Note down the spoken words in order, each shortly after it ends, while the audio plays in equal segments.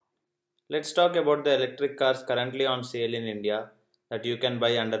Let's talk about the electric cars currently on sale in India that you can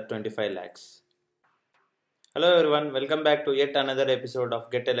buy under 25 lakhs. Hello everyone, welcome back to yet another episode of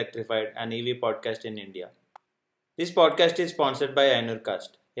Get Electrified, an EV podcast in India. This podcast is sponsored by Ainurcast,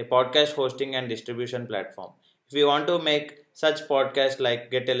 a podcast hosting and distribution platform. If you want to make such podcasts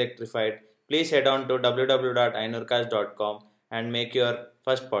like Get Electrified, please head on to www.ainurcast.com and make your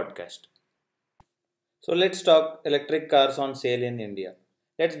first podcast. So let's talk electric cars on sale in India.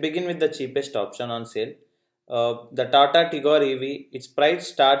 Let's begin with the cheapest option on sale. The Tata Tigor EV, its price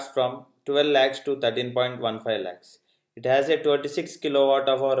starts from 12 lakhs to 13.15 lakhs. It has a 26 kilowatt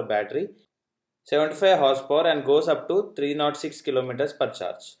hour battery, 75 horsepower and goes up to 306 kilometers per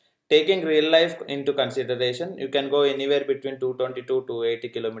charge. Taking real life into consideration, you can go anywhere between 220 to 280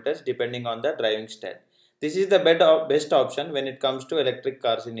 kilometers depending on the driving style. This is the best option when it comes to electric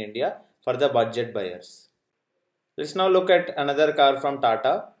cars in India for the budget buyers. Let's now look at another car from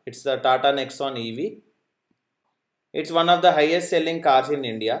Tata. It's the Tata Nexon EV. It's one of the highest selling cars in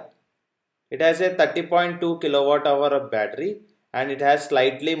India. It has a 30.2 kilowatt hour of battery and it has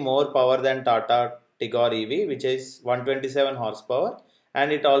slightly more power than Tata Tigor EV, which is 127 horsepower,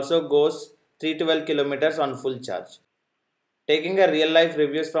 and it also goes 312 kilometers on full charge. Taking a real life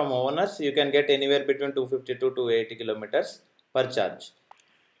reviews from owners, you can get anywhere between 250 to 280 kilometers per charge.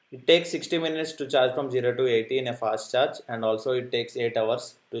 It takes 60 minutes to charge from 0 to 80 in a fast charge, and also it takes 8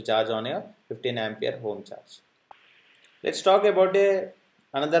 hours to charge on a 15 ampere home charge. Let's talk about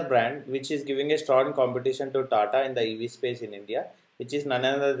another brand which is giving a strong competition to Tata in the EV space in India, which is none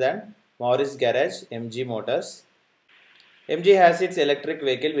other than Morris Garage MG Motors. MG has its electric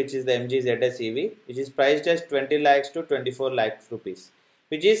vehicle, which is the MG ZS EV, which is priced as 20 lakhs to 24 lakhs rupees,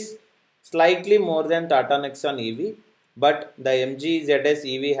 which is slightly more than Tata Nexon EV. But the MG ZS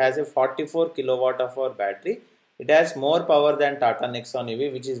EV has a 44 kilowatt hour battery. It has more power than Tata Nexon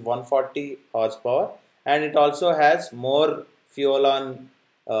EV, which is 140 horsepower, and it also has more fuel on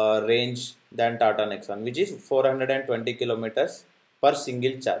range than Tata Nexon, which is 420 kilometers per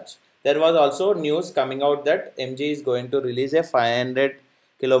single charge. There was also news coming out that MG is going to release a 500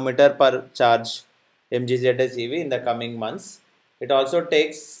 kilometer per charge MG ZS EV in the coming months. It also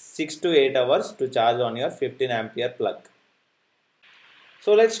takes 6 to 8 hours to charge on your 15 ampere plug.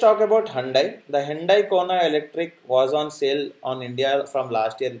 So let's talk about Hyundai. The Hyundai Kona Electric was on sale on India from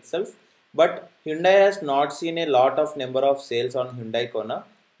last year itself, but Hyundai has not seen a lot of number of sales on Hyundai Kona.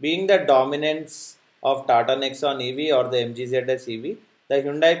 Being the dominance of Tata Nexon EV or the MG ZS EV, the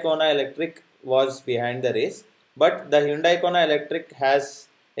Hyundai Kona Electric was behind the race, but the Hyundai Kona Electric has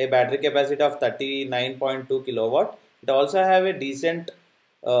a battery capacity of 39.2 kilowatt. It also have a decent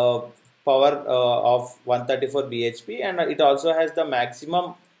power of 134 bhp, and it also has the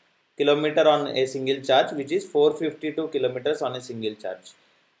maximum kilometer on a single charge, which is 452 kilometers on a single charge.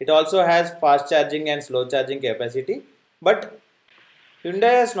 It also has fast charging and slow charging capacity, but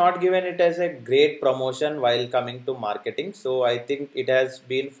Hyundai has not given it as a great promotion while coming to marketing, so I think it has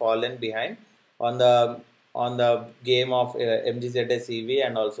been fallen behind on the game of MG ZS EV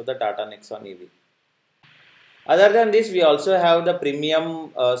and also the Tata Nexon EV. Other than this, we also have the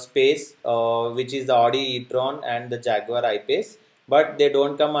premium space, which is the Audi e-tron and the Jaguar I-Pace, but they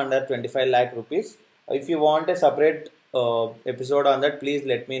don't come under 25 lakh rupees. If you want a separate episode on that, please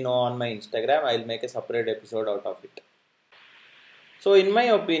let me know on my Instagram. I'll make a separate episode out of it. So in my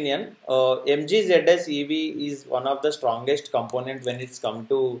opinion, MG ZS EV is one of the strongest component when it's come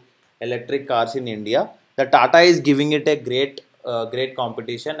to electric cars in India. The Tata is giving it a great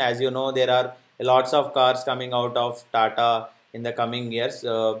competition. As you know, there are lots of cars coming out of Tata in the coming years,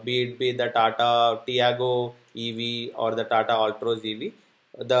 be it the Tata Tiago EV or the Tata Altroz EV.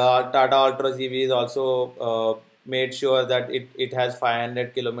 The Tata Altroz EV is also made sure that it has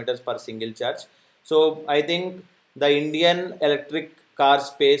 500 kilometers per single charge. So I think the Indian electric car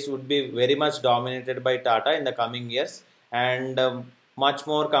space would be very much dominated by Tata in the coming years, and much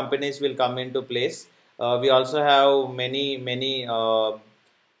more companies will come into place. We also have many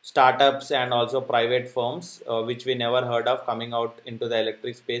startups and also private firms which we never heard of coming out into the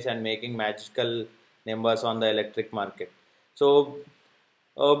electric space and making magical numbers on the electric market. So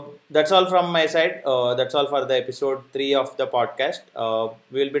that's all from my side. That's all for the episode 3 of the podcast.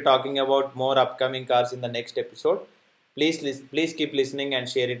 We'll be talking about more upcoming cars in the next episode. Please keep listening and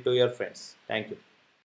share it to your friends. Thank you.